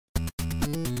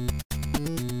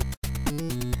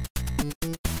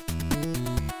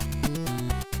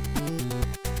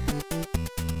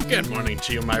Good morning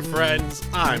to you, my friends.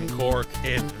 I'm Cork,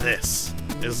 and this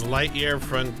is Lightyear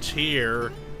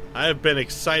Frontier. I have been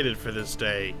excited for this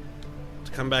day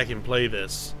to come back and play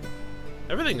this.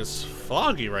 Everything is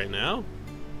foggy right now.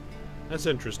 That's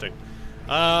interesting.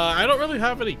 I don't really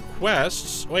have any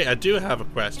quests. Wait, I do have a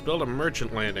quest. Build a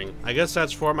merchant landing. I guess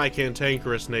that's for my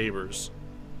cantankerous neighbors,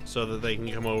 so that they can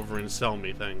come over and sell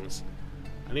me things.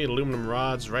 I need aluminum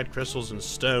rods, red crystals, and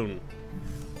stone.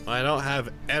 I don't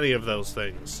have any of those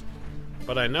things,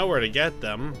 but I know where to get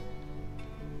them.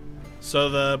 So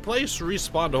the place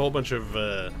respawned a whole bunch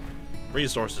of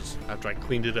resources after I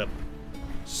cleaned it up.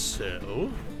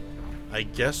 So I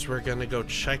guess we're gonna go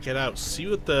check it out, see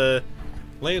what the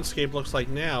landscape looks like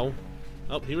now.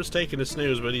 Oh, he was taking a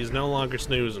snooze, but he's no longer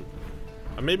snoozing.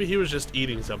 Or maybe he was just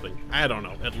eating something. I don't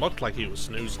know. It looked like he was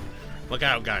snoozing. Look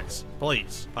out, guys.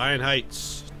 Please. Pine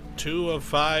Heights. 2 of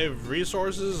 5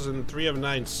 resources and 3 of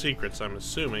 9 secrets, I'm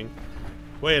assuming.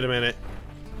 Wait a minute.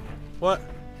 What?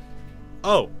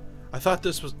 Oh, I thought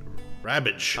this was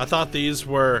Rabbage. I thought these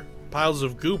were piles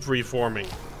of goop reforming.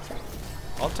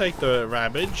 I'll take the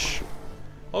Rabbage.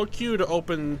 Hold Q to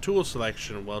open tool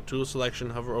selection. While tool selection,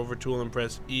 hover over tool and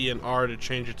press E and R to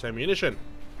change its ammunition.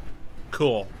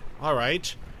 Cool.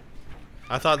 Alright.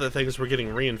 I thought that things were getting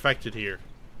reinfected here,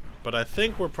 but I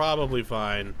think we're probably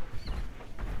fine.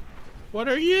 What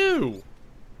are you?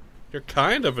 You're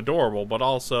kind of adorable, but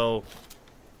also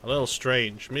a little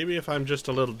strange. Maybe if I'm just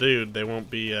a little dude, they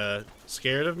won't be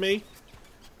scared of me.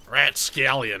 Rat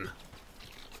Scallion.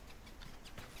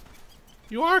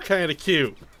 You are kind of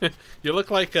cute. You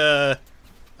look like a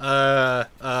well,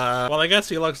 I guess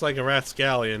he looks like a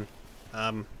Ratscallion.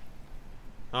 I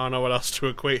don't know what else to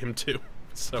equate him to,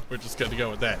 so we're just gonna go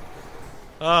with that.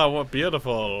 Oh, what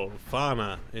beautiful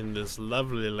fauna in this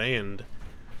lovely land.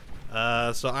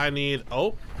 So I need,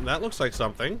 oh, that looks like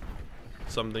something.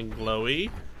 Something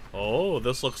glowy. Oh,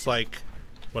 this looks like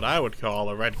what I would call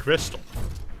a red crystal.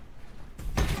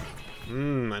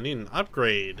 I need an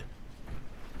upgrade.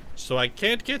 So I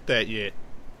can't get that yet.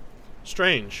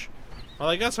 Strange. Well,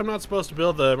 I guess I'm not supposed to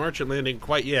build the merchant landing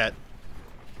quite yet.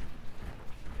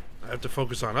 I have to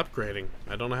focus on upgrading.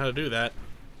 I don't know how to do that,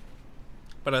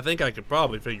 but I think I could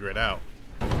probably figure it out.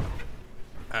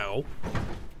 Ow.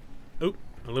 Oop.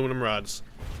 Aluminum rods.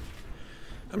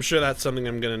 I'm sure that's something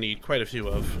I'm gonna need quite a few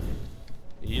of.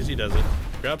 Easy does it.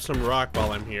 Grab some rock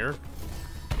while I'm here.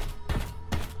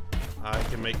 I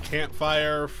can make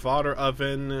campfire, fodder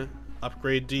oven,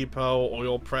 upgrade depot,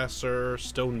 oil presser,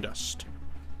 stone dust.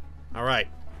 Alright.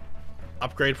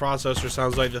 Upgrade processor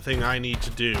sounds like the thing I need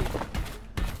to do.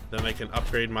 Then I can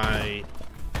upgrade my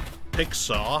pick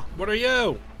saw. What are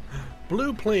you?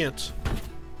 Blue plant.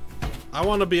 I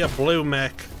want to be a blue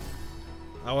mech.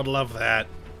 I would love that.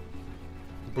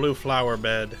 Blue flower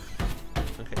bed.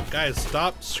 Okay, guys,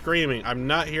 stop screaming. I'm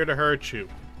not here to hurt you.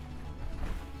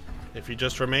 If you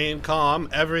just remain calm,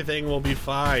 everything will be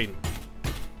fine.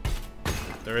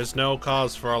 There is no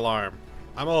cause for alarm.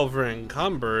 I'm over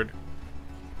encumbered.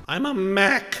 I'm a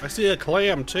mech. I see a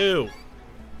clam too.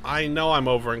 I know I'm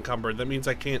over encumbered. That means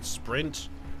I can't sprint.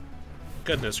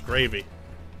 Goodness gravy.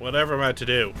 Whatever am I to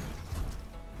do?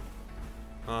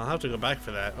 I'll have to go back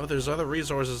for that. Oh, there's other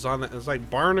resources on that. It's like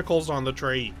barnacles on the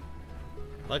tree.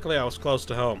 Luckily, I was close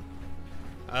to home.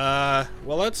 Well,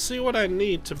 let's see what I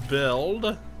need to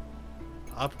build.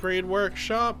 Upgrade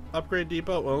workshop, upgrade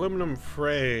depot, aluminum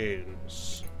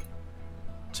frames.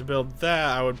 To build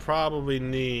that, I would probably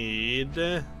need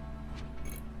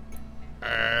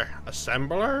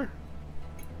assembler.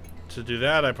 To do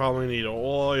that, I probably need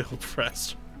oil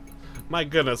press. My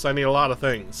goodness, I need a lot of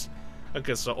things.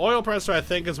 Okay, so oil presser I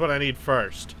think is what I need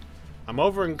first. I'm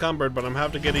over encumbered, but I'm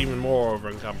have to get even more over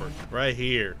encumbered. Right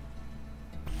here.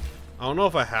 I don't know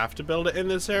if I have to build it in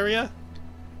this area,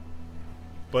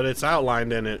 but it's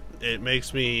outlined in it. It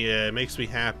makes me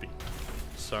happy.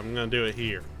 So I'm gonna do it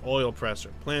here. Oil presser,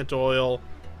 plant oil.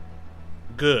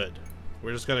 Good.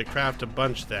 We're just gonna craft a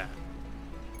bunch of that.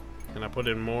 Can I put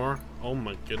in more? Oh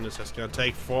my goodness, that's gonna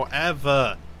take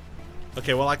forever.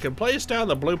 Okay, well I can place down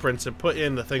the blueprints and put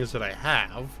in the things that I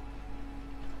have.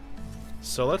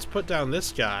 So let's put down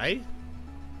this guy.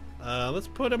 Let's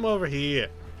put him over here,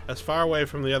 as far away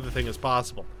from the other thing as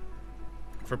possible,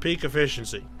 for peak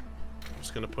efficiency.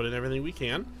 Just gonna put in everything we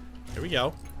can. Here we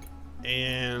go.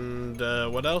 And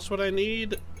what else would I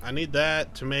need? I need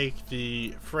that to make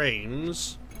the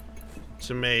frames,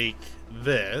 to make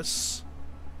this.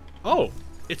 Oh,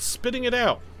 it's spitting it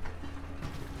out.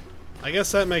 I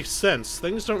guess that makes sense.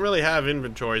 Things don't really have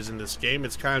inventories in this game.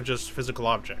 It's kind of just physical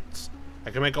objects. I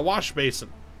can make a wash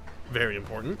basin. Very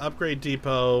important. Upgrade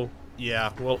depot.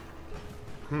 Yeah, well,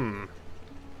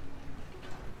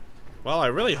 Well, I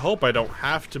really hope I don't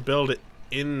have to build it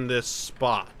in this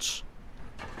spot.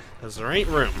 Because there ain't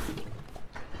room.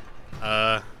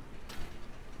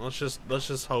 Let's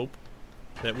just hope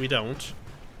that we don't.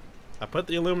 I put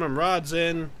the aluminum rods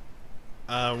in.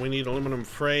 We need aluminum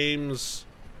frames.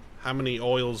 How many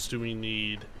oils do we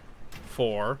need?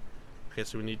 4. Okay,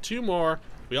 so we need 2 more.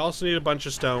 We also need a bunch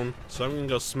of stone. So I'm gonna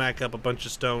go smack up a bunch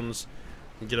of stones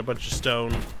and get a bunch of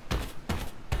stone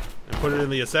and put it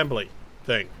in the assembly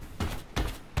thing.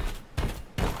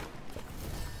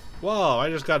 Whoa, I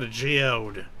just got a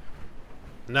geode.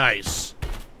 Nice.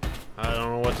 I don't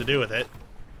know what to do with it.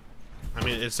 I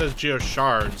mean, it says geo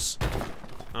shards.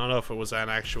 I don't know if it was an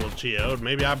actual geode.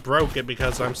 Maybe I broke it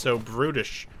because I'm so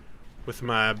brutish with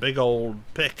my big old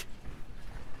pick.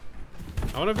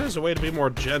 I wonder if there's a way to be more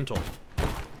gentle.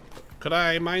 Could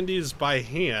I mine these by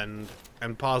hand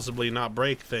and possibly not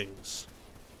break things?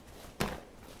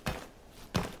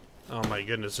 Oh my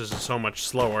goodness, this is so much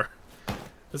slower.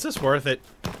 Is this worth it?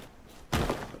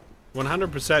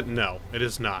 100% no, it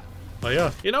is not. Oh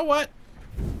yeah. You know what?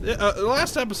 The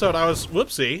last episode I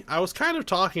was kind of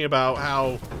talking about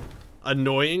how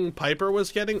annoying Piper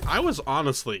was getting. I was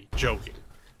honestly joking.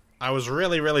 I was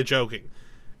really joking.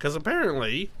 Because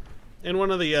apparently, in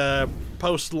one of the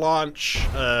post-launch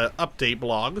update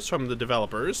blogs from the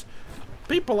developers,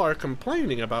 people are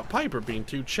complaining about Piper being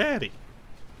too chatty.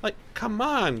 Like, come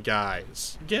on,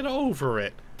 guys. Get over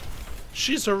it.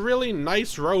 She's a really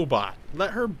nice robot.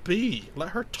 Let her be. Let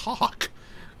her talk.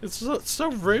 It's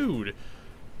so rude.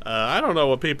 I don't know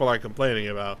what people are complaining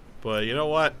about, but you know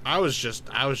what? I was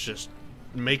just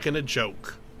making a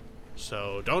joke.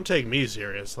 So don't take me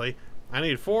seriously. I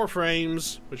need 4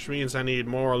 frames, which means I need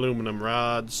more aluminum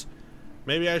rods.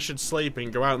 Maybe I should sleep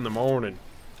and go out in the morning.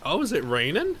 Oh, is it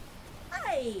raining?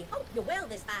 Hey, hope you're well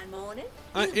this fine morning.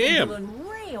 I You've am. been doing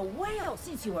real well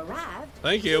since you arrived.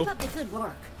 Thank you. Keep up the good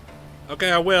work.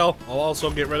 Okay, I will. I'll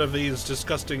also get rid of these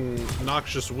disgusting,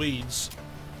 noxious weeds.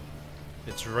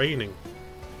 It's raining.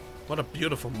 What a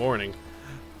beautiful morning.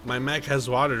 My mech has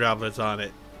water droplets on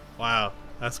it. Wow,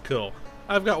 that's cool.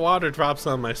 I've got water drops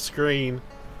on my screen.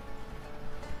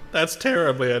 That's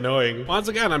terribly annoying. Once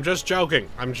again, I'm just joking.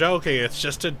 I'm joking. It's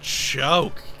just a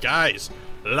joke. Guys,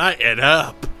 lighten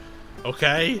up.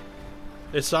 Okay?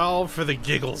 It's all for the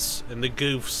giggles and the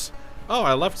goofs. Oh,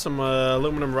 I left some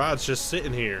aluminum rods just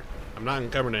sitting here. I'm not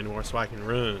encumbered anymore, so I can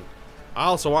run. I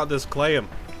also want this clam.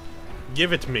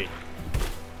 Give it to me.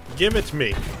 Give it to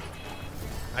me.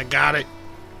 I got it.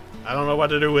 I don't know what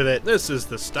to do with it. This is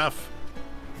the stuff.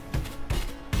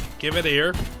 Give it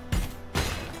here.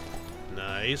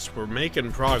 Nice. We're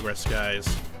making progress, guys.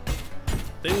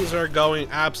 Things are going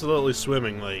absolutely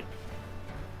swimmingly.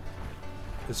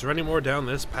 Is there any more down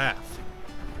this path?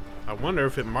 I wonder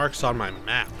if it marks on my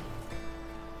map.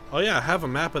 Oh yeah, I have a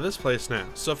map of this place now.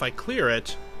 So if I clear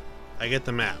it, I get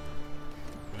the map.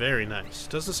 Very nice.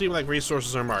 Doesn't seem like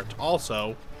resources are marked.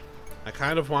 Also, I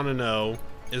kind of want to know,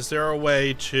 is there a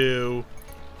way to...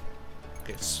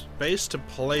 Okay, space to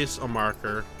place a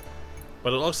marker,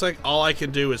 but it looks like all I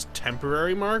can do is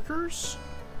temporary markers?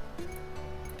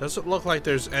 Doesn't look like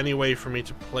there's any way for me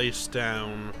to place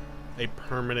down a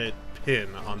permanent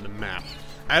pin on the map.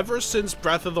 Ever since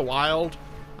Breath of the Wild,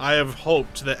 I have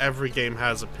hoped that every game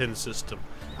has a pin system.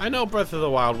 I know Breath of the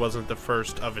Wild wasn't the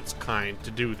first of its kind to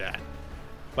do that,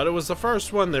 but it was the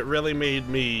first one that really made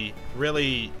me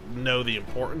really know the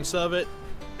importance of it,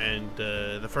 and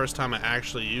the first time I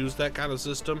actually used that kind of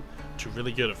system to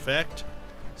really good effect.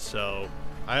 So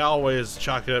I always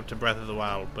chalk it up to Breath of the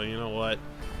Wild, but you know what?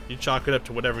 You chalk it up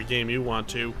to whatever game you want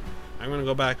to. I'm gonna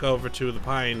go back over to the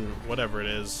Pine, whatever it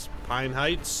is, Pine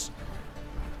Heights,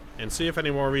 and see if any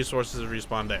more resources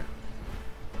respawn there.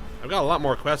 I've got a lot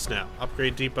more quests now.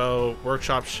 Upgrade Depot,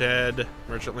 Workshop Shed,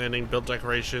 Merchant Landing, Build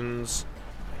Decorations.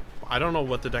 I don't know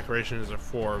what the decorations are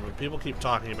for, but people keep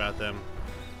talking about them.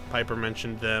 Piper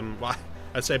mentioned them. Well,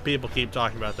 I say people keep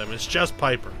talking about them. It's just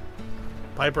Piper.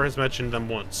 Piper has mentioned them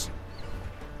once.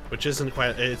 Which isn't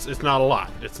quite... It's not a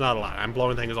lot. It's not a lot. I'm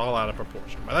blowing things all out of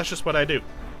proportion. But that's just what I do.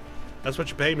 That's what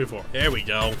you pay me for. There we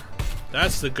go.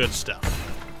 That's the good stuff.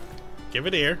 Give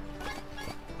it here.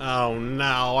 Oh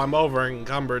no, I'm over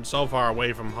encumbered so far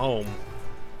away from home.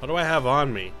 What do I have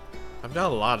on me? I've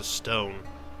got a lot of stone.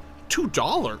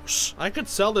 $2! I could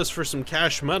sell this for some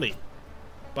cash money.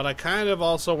 But I kind of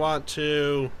also want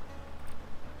to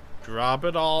drop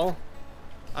it all.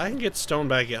 I can get stone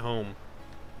back at home.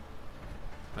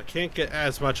 I can't get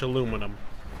as much aluminum.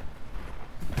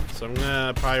 So I'm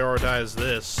gonna prioritize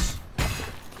this.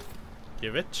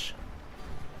 Give it.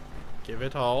 Give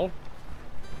it all.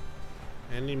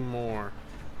 Any more?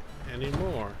 Any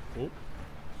more? Oop.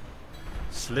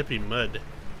 Slippy mud.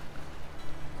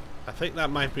 I think that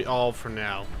might be all for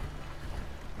now.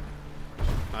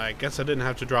 I guess I didn't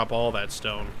have to drop all that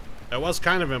stone. That was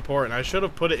kind of important. I should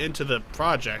have put it into the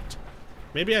project.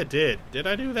 Maybe I did. Did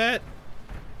I do that?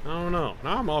 I don't know.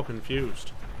 Now I'm all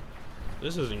confused.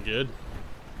 This isn't good.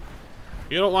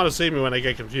 You don't want to see me when I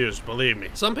get confused, believe me.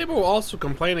 Some people were also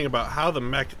complaining about how the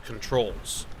mech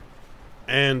controls.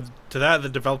 And to that, the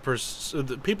developers...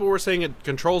 the people were saying it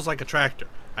controls like a tractor.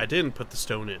 I didn't put the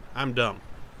stone in. I'm dumb.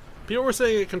 People were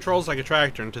saying it controls like a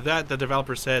tractor, and to that, the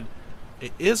developer said,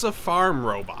 it is a farm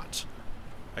robot.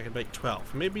 I can make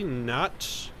 12. Maybe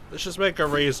not. Let's just make a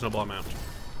reasonable amount.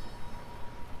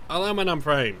 Aluminum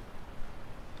frame.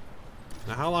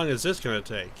 Now, how long is this going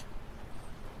to take?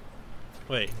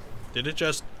 Wait. Did it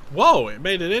just... Whoa! It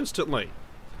made it instantly.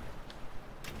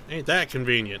 Ain't that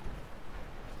convenient.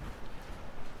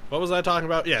 What was I talking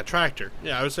about? Yeah, tractor.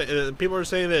 Yeah, I was saying... people were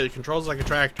saying that it controls like a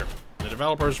tractor. The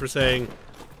developers were saying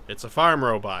it's a farm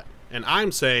robot. And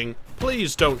I'm saying,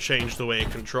 please don't change the way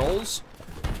it controls.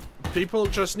 People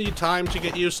just need time to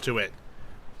get used to it.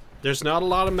 There's not a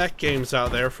lot of mech games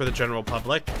out there for the general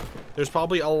public. There's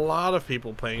probably a lot of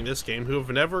people playing this game who have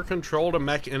never controlled a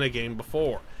mech in a game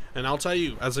before. And I'll tell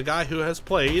you, as a guy who has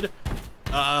played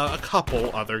a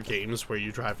couple other games where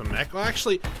you drive a mech. Well,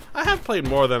 actually, I have played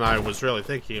more than I was really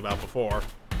thinking about before.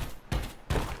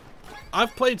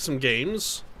 I've played some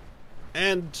games,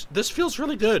 and this feels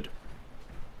really good.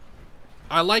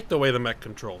 I like the way the mech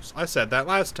controls. I said that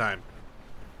last time.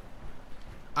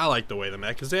 I like the way the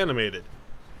mech is animated.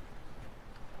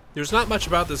 There's not much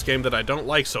about this game that I don't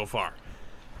like so far.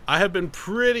 I have been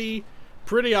pretty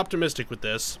optimistic with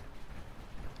this.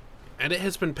 And it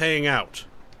has been paying out.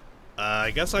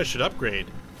 I guess I should upgrade.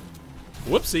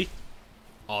 Whoopsie.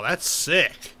 Oh, that's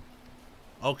sick.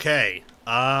 Okay.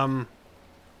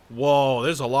 Whoa,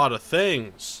 there's a lot of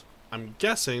things. I'm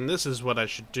guessing this is what I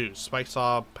should do. Spike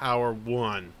saw power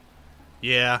 1.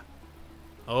 Yeah.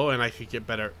 Oh, and I could get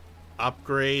better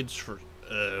upgrades for,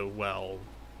 well,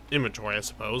 inventory, I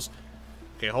suppose.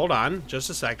 Okay, hold on.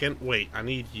 Just a second. Wait, I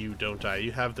need you, don't I?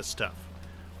 You have the stuff.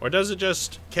 Or does it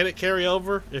just... Can it carry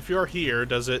over? If you're here,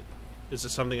 does it... Is it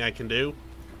something I can do?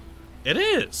 It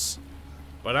is!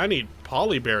 But I need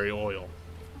polyberry oil.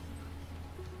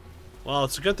 Well,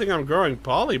 it's a good thing I'm growing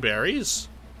polyberries.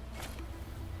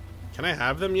 Can I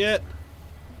have them yet?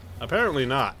 Apparently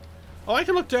not. Oh, I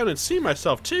can look down and see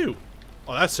myself, too!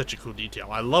 Oh, that's such a cool detail.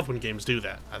 I love when games do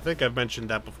that. I think I've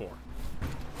mentioned that before.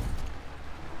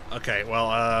 Okay, well,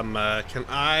 can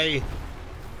I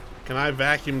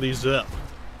vacuum these up?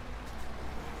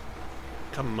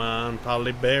 Come on,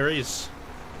 polyberries.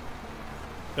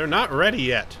 They're not ready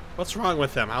yet. What's wrong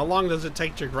with them? How long does it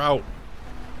take to grow?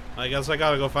 I guess I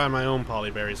gotta go find my own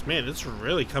polyberries. Man, it's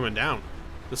really coming down.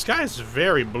 The sky is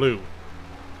very blue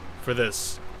for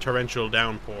this torrential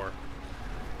downpour.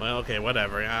 Well, okay,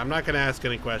 whatever. I'm not gonna ask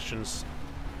any questions.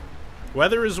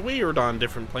 Weather is weird on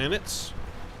different planets.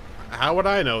 How would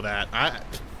I know that?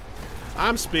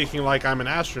 I'm speaking like I'm an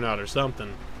astronaut or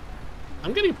something.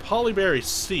 I'm getting polyberry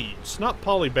seeds, not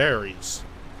polyberries.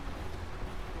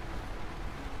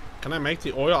 Can I make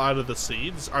the oil out of the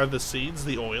seeds? Are the seeds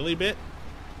the oily bit?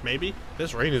 Maybe?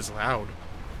 This rain is loud.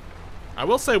 I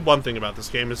will say one thing about this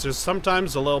game is there's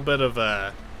sometimes a little bit of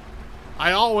a...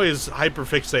 I always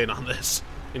hyperfixate on this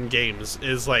in games,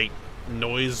 is like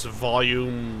noise,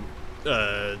 volume,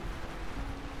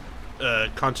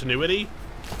 continuity.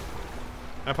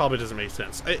 That probably doesn't make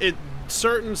sense.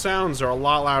 Certain sounds are a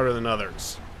lot louder than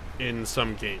others in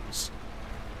some games.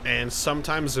 And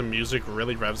sometimes the music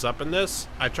really revs up in this.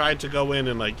 I tried to go in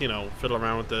and, like, you know, fiddle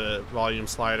around with the volume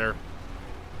slider.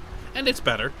 And it's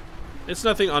better. It's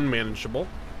nothing unmanageable.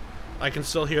 I can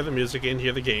still hear the music and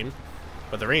hear the game.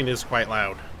 But the rain is quite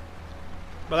loud.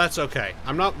 But that's okay.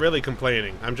 I'm not really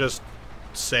complaining. I'm just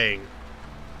saying.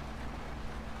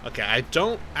 Okay, I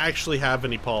don't actually have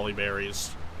any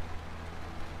polyberries.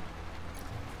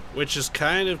 Which is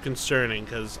kind of concerning,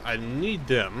 because I need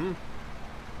them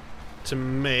to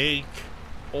make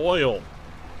oil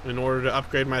in order to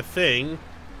upgrade my thing,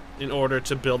 in order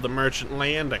to build the merchant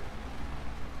landing.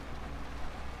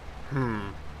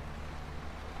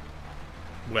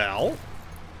 Well,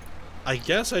 I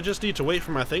guess I just need to wait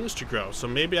for my things to grow, so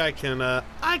maybe I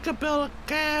could build a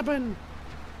cabin.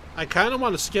 I kind of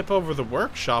want to skip over the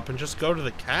workshop and just go to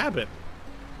the cabin.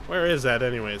 Where is that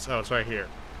anyways? Oh, it's right here.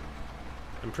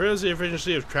 Improves the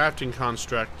efficiency of crafting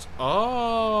constructs.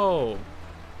 Oh,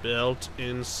 built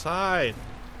inside.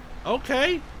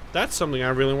 Okay, that's something I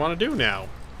really want to do now.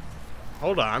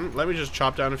 Hold on, let me just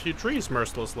chop down a few trees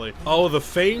mercilessly. Oh, the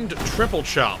famed triple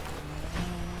chop.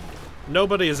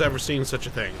 Nobody has ever seen such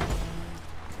a thing.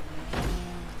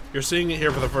 You're seeing it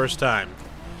here for the first time.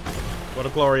 What a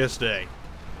glorious day.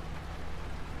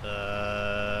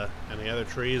 Any other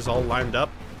trees all lined up?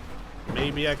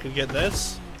 Maybe I could get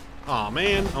this? Aw,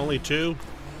 man, only 2.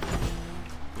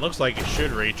 Looks like it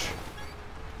should reach.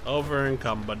 Over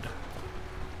encumbered.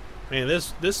 Man,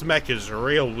 this mech is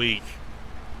real weak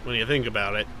when you think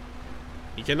about it.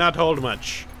 You cannot hold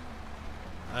much.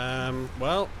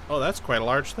 Well, oh, that's quite a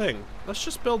large thing. Let's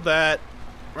just build that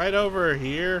right over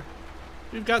here.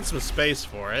 We've got some space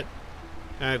for it.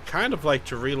 And I'd kind of like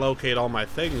to relocate all my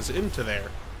things into there.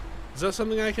 Is that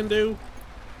something I can do?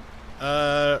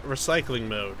 Recycling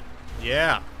mode.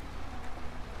 Yeah.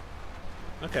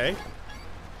 Okay.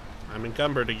 I'm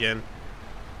encumbered again.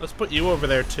 Let's put you over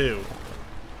there too.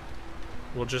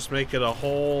 We'll just make it a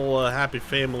whole happy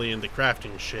family in the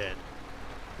crafting shed.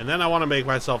 And then I want to make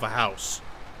myself a house.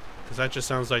 Because that just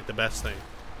sounds like the best thing.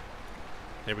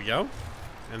 There we go.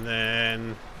 And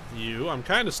then you. I'm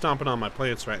kind of stomping on my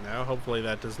plants right now. Hopefully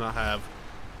that does not have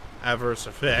adverse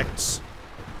effects.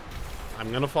 I'm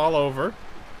going to fall over.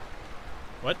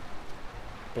 What?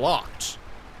 Blocked.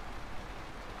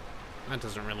 That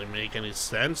doesn't really make any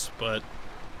sense, but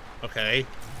okay.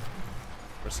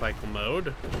 Recycle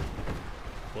mode.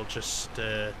 We'll just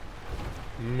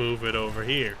move it over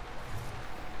here.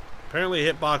 Apparently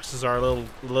hitboxes are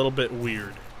a little bit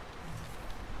weird.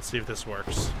 Let's see if this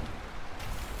works.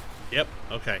 Yep,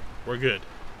 okay, we're good.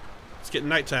 It's getting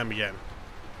nighttime again.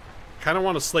 Kind of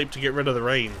want to sleep to get rid of the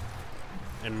rain.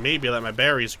 And maybe let my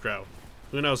berries grow.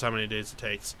 Who knows how many days it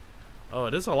takes. Oh,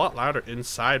 it is a lot louder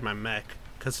inside my mech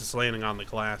because it's landing on the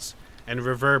glass and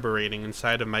reverberating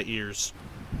inside of my ears.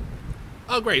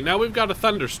 Oh great, now we've got a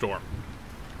thunderstorm.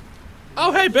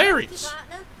 Oh hey, berries!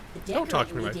 Don't talk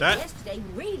to me like that. Yesterday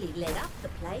really lit up the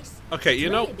place. Okay, you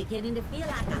know, really beginning to feel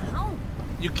like a home.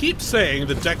 you keep saying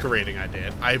the decorating I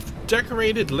did. I've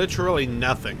decorated literally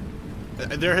nothing.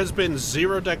 There has been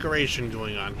 0 decoration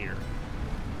going on here.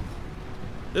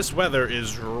 This weather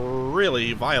is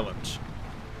really violent.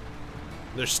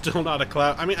 There's still not a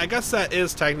cloud. I mean, I guess that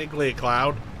is technically a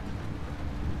cloud.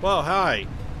 Well, hi.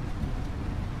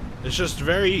 It's just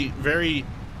very, very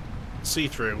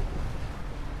see-through.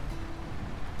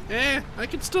 I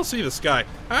can still see the sky.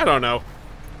 I don't know.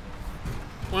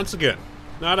 Once again,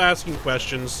 not asking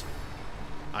questions.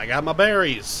 I got my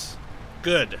berries.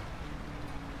 Good.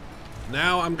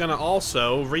 Now I'm gonna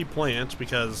also replant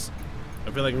because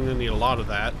I feel like I'm gonna need a lot of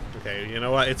that. Okay, you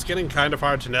know what? It's getting kind of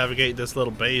hard to navigate this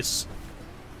little base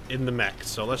in the mech,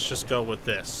 so let's just go with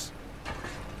this.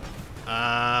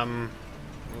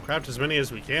 We'll craft as many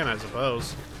as we can, I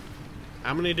suppose.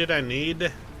 How many did I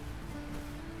need?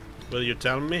 Will you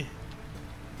tell me?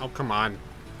 Oh, come on.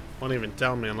 Won't even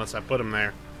tell me unless I put them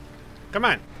there. Come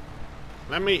on.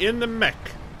 Let me in the mech.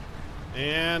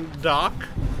 And dock.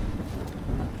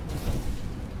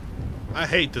 I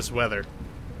hate this weather.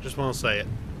 Just want to say it.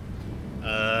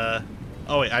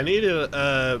 Oh wait, I needed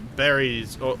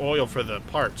berries, oil for the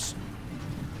parts.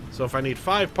 So if I need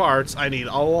 5 parts, I need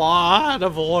a lot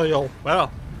of oil.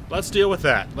 Well, let's deal with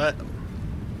that.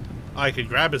 I could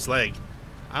grab his leg.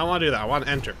 I don't want to do that. I want to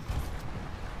enter.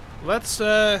 Let's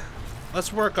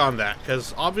work on that,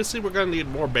 because obviously we're going to need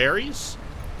more berries.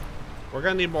 We're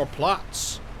going to need more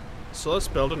plots. So let's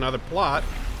build another plot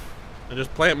and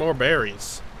just plant more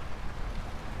berries.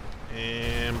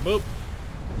 And boop.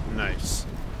 Nice.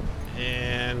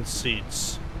 And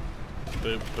seeds.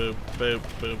 Boop, boop, boop,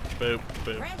 boop, boop,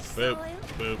 boop, boop,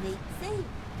 boop.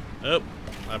 Oh,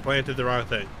 I planted the wrong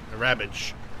thing. A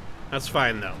rabbage. That's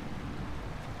fine, though.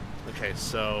 Okay,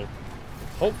 so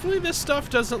hopefully this stuff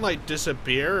doesn't, like,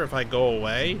 disappear if I go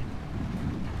away.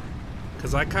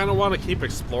 Because I kind of want to keep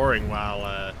exploring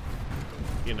while,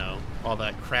 you know, all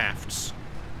that crafts.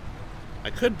 I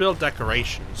could build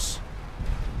decorations.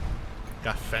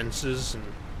 Got fences and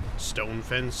stone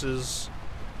fences.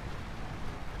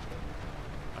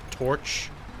 A torch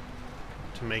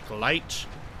to make light.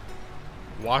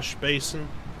 Wash basin.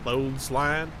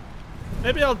 Clothesline.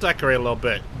 Maybe I'll decorate a little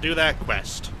bit. Do that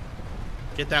quest.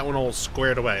 Get that one all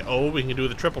squared away. Oh, we can do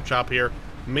the triple chop here.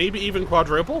 Maybe even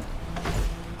quadruple?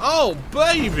 Oh,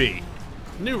 baby!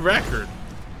 New record.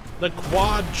 The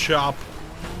quad chop.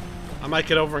 I might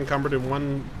get over encumbered in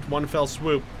one fell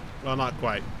swoop. Well, not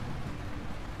quite.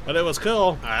 But it was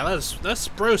cool. Alright, let's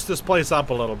spruce this place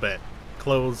up a little bit.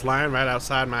 Clothesline right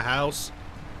outside my house.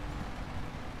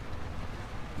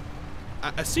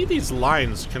 I see these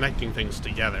lines connecting things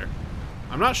together.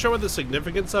 I'm not sure what the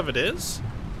significance of it is.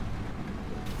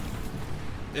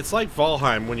 It's like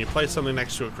Valheim when you place something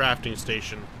next to a crafting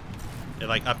station. It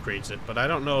like upgrades it, but I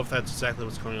don't know if that's exactly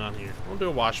what's going on here. We'll do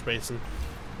a wash basin.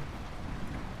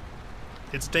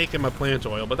 It's taking my plant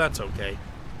oil, but that's okay.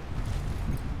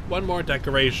 One more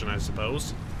decoration, I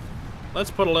suppose.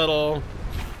 Let's put a little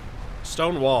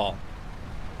stone wall.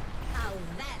 Oh,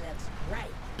 that looks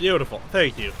great. Beautiful.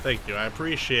 Thank you. Thank you. I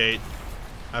appreciate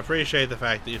the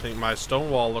fact that you think my stone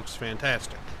wall looks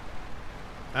fantastic.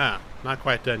 Ah, not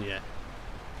quite done yet.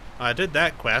 I did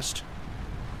that quest.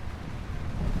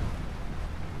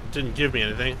 It didn't give me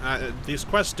anything. These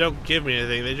quests don't give me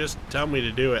anything. They just tell me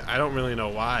to do it. I don't really know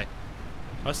why.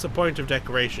 What's the point of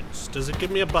decorations? Does it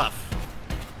give me a buff?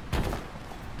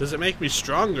 Does it make me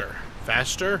stronger?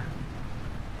 Faster?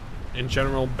 In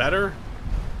general, better?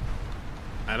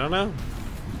 I don't know.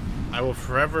 I will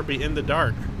forever be in the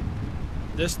dark.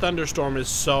 This thunderstorm is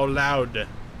so loud.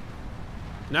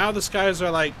 Now the skies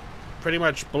are like pretty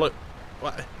much blue.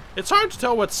 It's hard to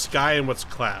tell what's sky and what's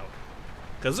cloud.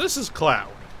 Because this is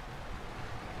cloud.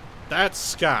 That's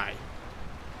sky.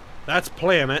 That's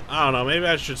planet. I don't know, maybe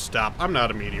I should stop. I'm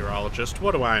not a meteorologist.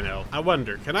 What do I know? I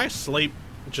wonder, can I sleep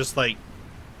just like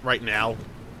right now?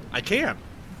 I can.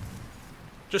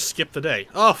 Just skip the day.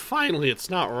 Oh, finally it's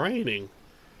not raining.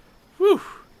 Whew.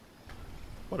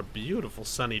 What a beautiful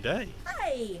sunny day.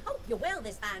 Hey, hope you're well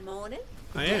this fine morning.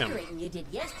 I am. The decorating you did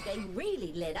yesterday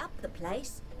really lit up the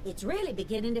place. It's really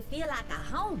beginning to feel like a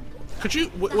home. Could you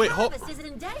The wait? Hold. harvest isn't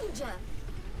in danger.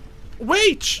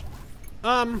 Wait.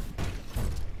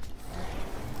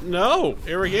 No,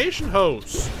 irrigation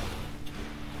hose.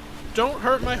 Don't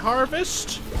hurt my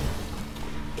harvest.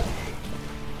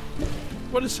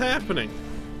 What is happening?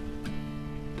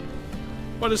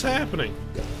 What is happening?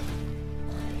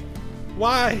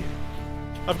 Why?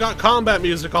 I've got combat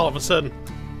music all of a sudden.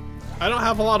 I don't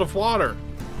have a lot of water.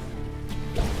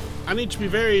 I need to be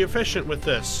very efficient with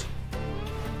this.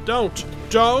 Don't!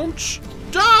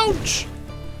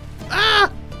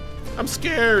 Ah! I'm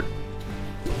scared.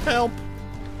 Help.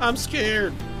 I'm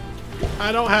scared.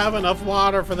 I don't have enough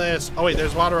water for this. Oh wait,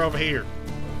 there's water over here.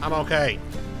 I'm okay.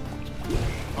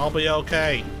 I'll be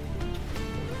okay.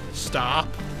 Stop.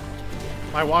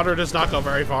 My water does not go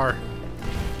very far.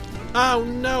 Oh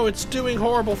no, it's doing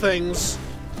horrible things.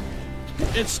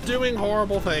 It's doing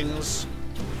horrible things.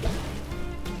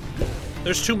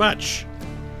 There's too much.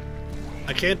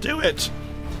 I can't do it.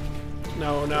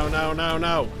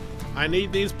 No. I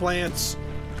need these plants.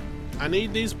 I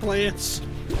need these plants.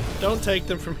 Don't take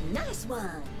them from me. Nice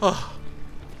one. Oh.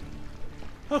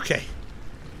 Okay.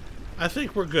 I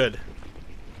think we're good.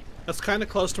 That's kind of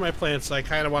close to my plants, so I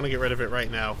kind of want to get rid of it right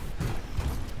now.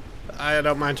 I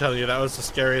don't mind telling you, that was the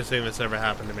scariest thing that's ever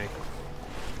happened to me.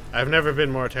 I've never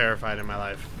been more terrified in my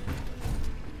life.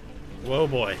 Whoa,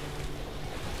 boy.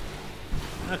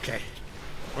 Okay.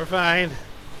 We're fine.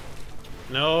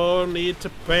 No need to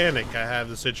panic. I have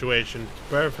the situation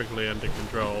perfectly under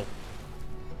control.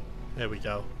 There we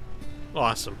go.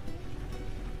 Awesome.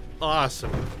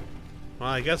 Awesome. Well,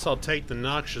 I guess I'll take the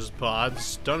noxious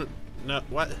pods. No,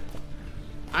 what?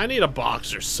 I need a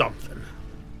box or something.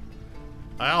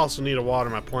 I also need to water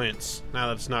my plants now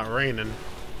that it's not raining.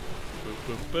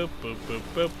 Boop, boop, boop, boop, boop,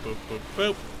 boop, boop, boop,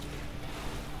 boop.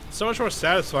 So much more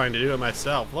satisfying to do it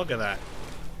myself. Look at that.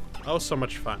 Oh, so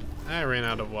much fun. I ran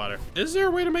out of water. Is there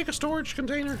a way to make a storage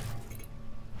container?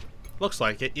 Looks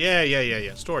like it.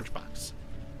 Yeah. Storage box.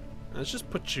 Let's just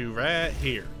put you right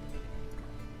here.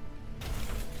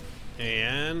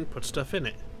 And put stuff in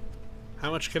it. How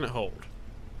much can it hold?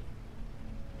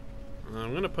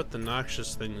 I'm gonna put the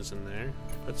noxious things in there.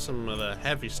 Put some of the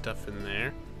heavy stuff in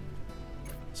there.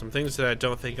 Some things that I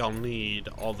don't think I'll need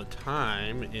all the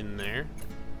time in there.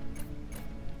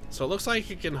 So it looks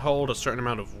like it can hold a certain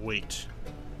amount of weight,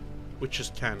 which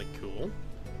is kind of cool.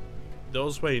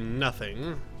 Those weigh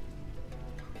nothing.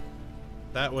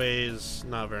 That weighs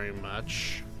not very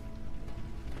much.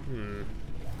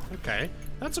 Okay.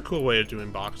 That's a cool way of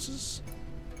doing boxes.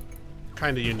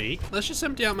 Kind of unique. Let's just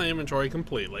empty out my inventory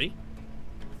completely.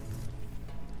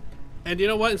 And you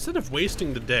know what? Instead of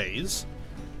wasting the days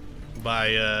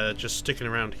by just sticking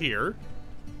around here,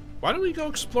 why don't we go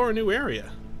explore a new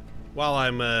area while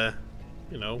I'm,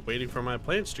 you know, waiting for my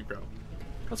plants to grow?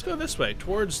 Let's go this way,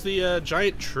 towards the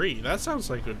giant tree. That sounds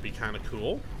like it would be kind of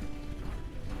cool.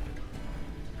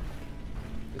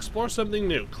 Explore something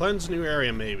new. Cleanse a new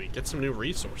area, maybe. Get some new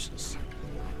resources.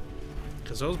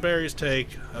 Because those berries take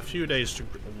a few days to...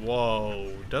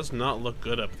 Whoa. Does not look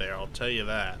good up there, I'll tell you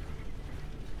that.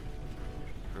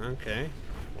 Okay.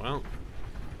 Well.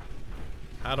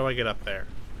 How do I get up there?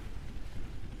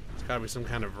 It's gotta be some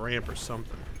kind of ramp or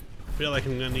something. I feel like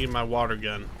I'm gonna need my water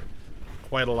gun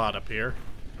quite a lot up here.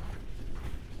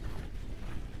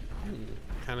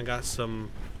 Kinda got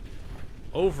some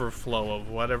overflow of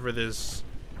whatever this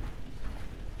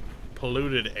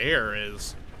polluted air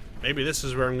is. Maybe this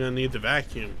is where I'm gonna need the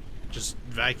vacuum. Just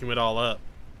vacuum it all up.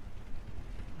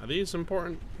 Are these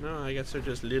important? No, I guess they're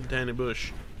just a little tiny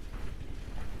bush.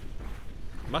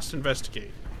 Must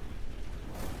investigate.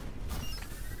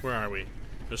 Where are we?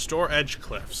 Restore edge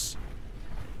cliffs.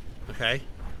 Okay.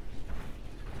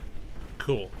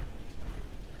 Cool.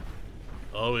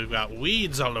 Oh, we've got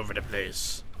weeds all over the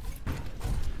place.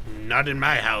 Not in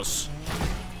my house.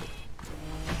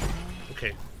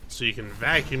 Okay, so you can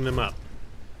vacuum them up.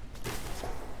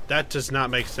 That does not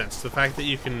make sense. The fact that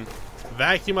you can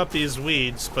vacuum up these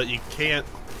weeds, but you can't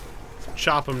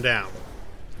chop them down.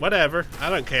 Whatever, I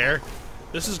don't care.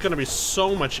 This is going to be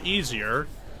so much easier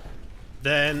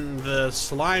than the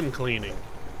slime cleaning.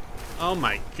 Oh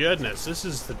my goodness, this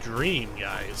is the dream,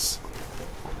 guys.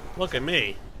 Look at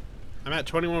me. I'm at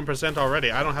 21%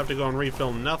 already. I don't have to go and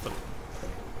refill nothing.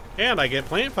 And I get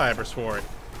plant fibers for it.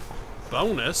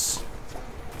 Bonus.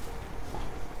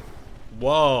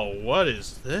 Whoa, what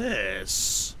is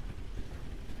this?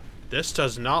 This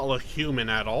does not look human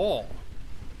at all.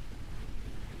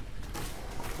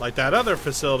 Like that other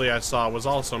facility I saw was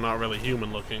also not really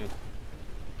human looking.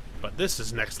 But this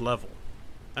is next level.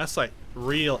 That's like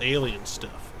real alien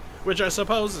stuff. Which I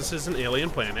suppose this is an alien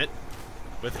planet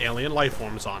with alien life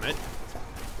forms on it.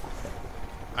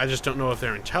 I just don't know if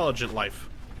they're intelligent life.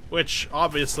 Which,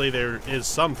 obviously, there is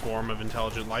some form of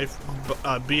intelligent life,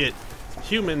 be it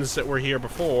humans that were here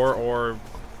before, or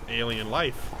alien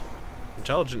life.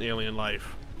 Intelligent alien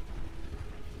life.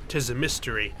 'Tis a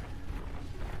mystery.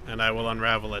 And I will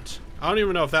unravel it. I don't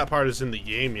even know if that part is in the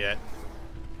game yet.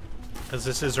 Because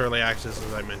this is early access,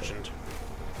 as I mentioned.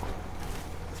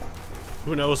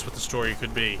 Who knows what the story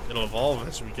could be. It'll evolve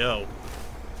as we go.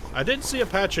 I did see a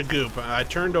patch of goop. I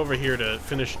turned over here to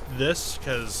finish this,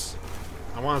 because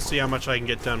I want to see how much I can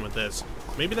get done with this.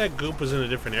 Maybe that goop was in a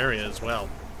different area as well.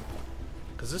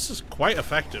 Because this is quite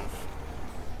effective.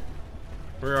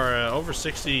 We're over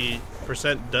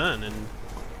 60% done, and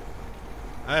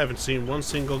I haven't seen one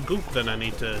single goop that I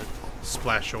need to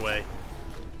splash away.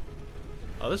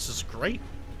 Oh, this is great.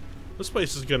 This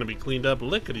place is going to be cleaned up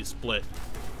lickety-split.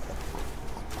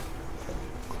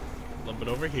 A little bit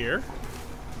over here.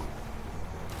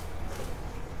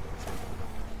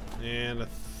 And I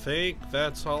think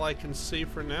that's all I can see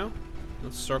for now.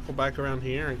 Let's circle back around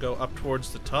here and go up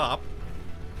towards the top.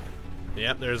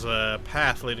 Yep, there's a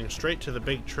path leading straight to the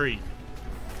big tree.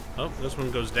 Oh, this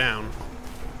one goes down.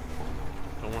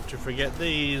 Don't want to forget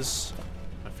these.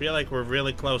 I feel like we're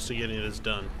really close to getting this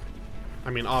done. I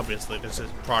mean, obviously, this is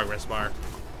a progress bar.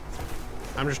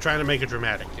 I'm just trying to make it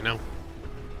dramatic, you know?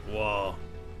 Whoa.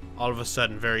 All of a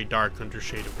sudden, very dark under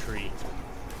shade of tree.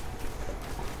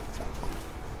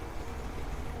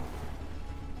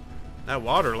 That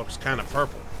water looks kind of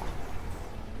purple.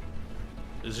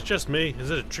 Is it just me? Is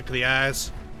it a trick of the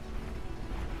eyes?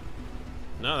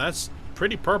 No, that's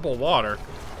pretty purple water.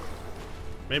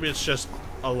 Maybe it's just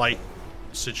a light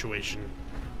situation.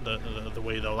 The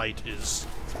way the light is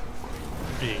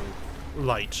being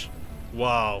light.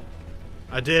 Wow.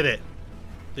 I did it.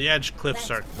 The edge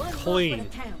cliffs are clean.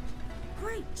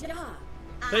 Great job.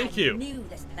 Thank you. I knew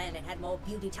this planet had more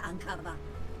beauty to uncover.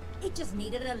 It just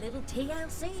needed a little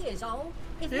TLC is all.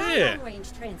 If my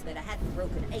long-range transmitter hadn't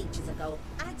broken ages ago,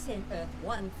 I'd send Earth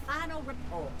one final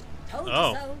report. Told you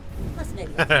so. Plus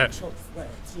maybe a few choice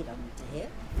words you don't need to hear.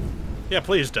 Yeah,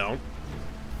 please don't.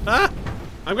 Ah!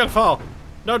 I'm gonna fall.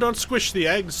 No, don't squish the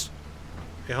eggs.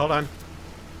 Okay, hold on.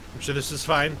 I'm sure this is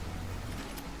fine.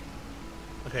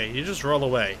 Okay, you just roll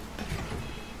away.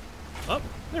 Oh,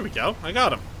 there we go. I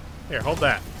got him. Here, hold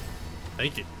that.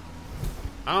 Thank you.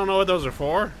 I don't know what those are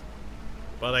for,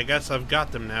 but I guess I've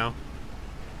got them now.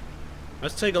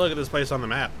 Let's take a look at this place on the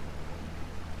map.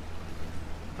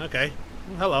 Okay.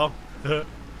 Well, hello.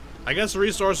 I guess the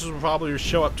resources will probably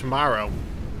show up tomorrow.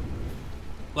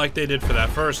 Like they did for that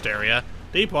first area.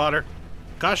 Deep water.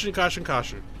 Caution, caution,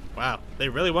 caution. Wow, they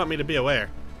really want me to be aware.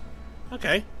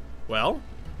 Okay. Well,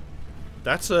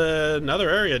 that's another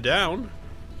area down.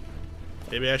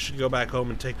 Maybe I should go back home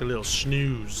and take a little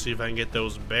snooze, see if I can get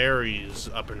those berries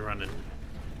up and running.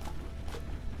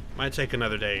 Might take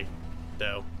another day,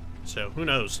 though. So, who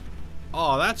knows?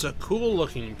 Oh, that's a cool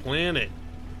looking planet.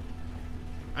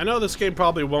 I know this game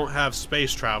probably won't have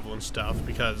space travel and stuff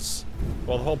because,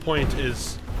 well, the whole point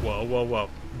is, whoa, whoa, whoa,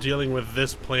 dealing with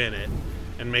this planet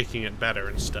and making it better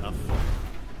and stuff.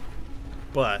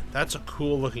 But that's a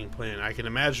cool looking planet. I can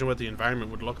imagine what the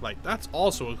environment would look like. That's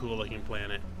also a cool looking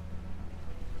planet.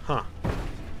 Huh.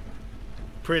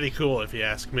 Pretty cool if you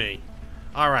ask me.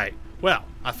 Alright, well,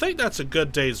 I think that's a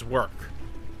good day's work.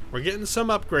 We're getting some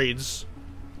upgrades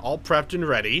all prepped and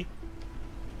ready.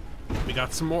 We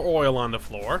got some more oil on the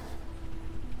floor.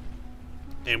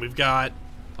 And we've got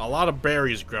a lot of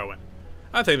berries growing.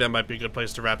 I think that might be a good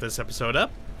place to wrap this episode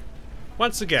up.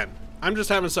 Once again, I'm just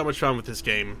having so much fun with this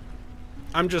game.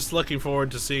 I'm just looking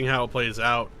forward to seeing how it plays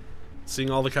out, seeing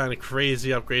all the kind of crazy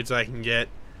upgrades I can get,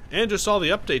 and just all the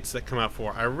updates that come out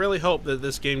for it. I really hope that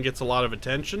this game gets a lot of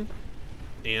attention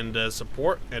and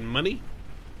support and money.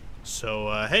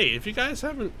 So, hey, if you guys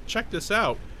haven't checked this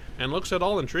out and looks at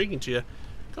all intriguing to you,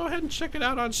 go ahead and check it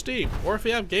out on Steam. Or if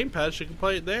you have Game Pass, you can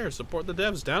play it there. Support the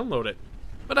devs, download it.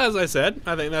 But as I said,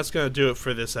 I think that's going to do it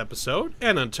for this episode.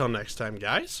 And until next time,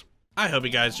 guys, I hope you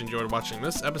guys enjoyed watching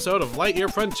this episode of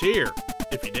Lightyear Frontier.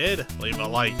 If you did, leave a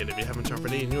like, and if you haven't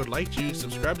already and you would like to,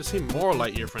 subscribe to see more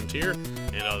Lightyear Frontier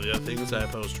and all the other things I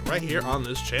post right here on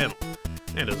this channel.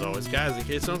 And as always, guys, in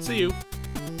case I don't see you,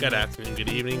 good afternoon, good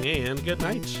evening, and good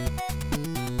night.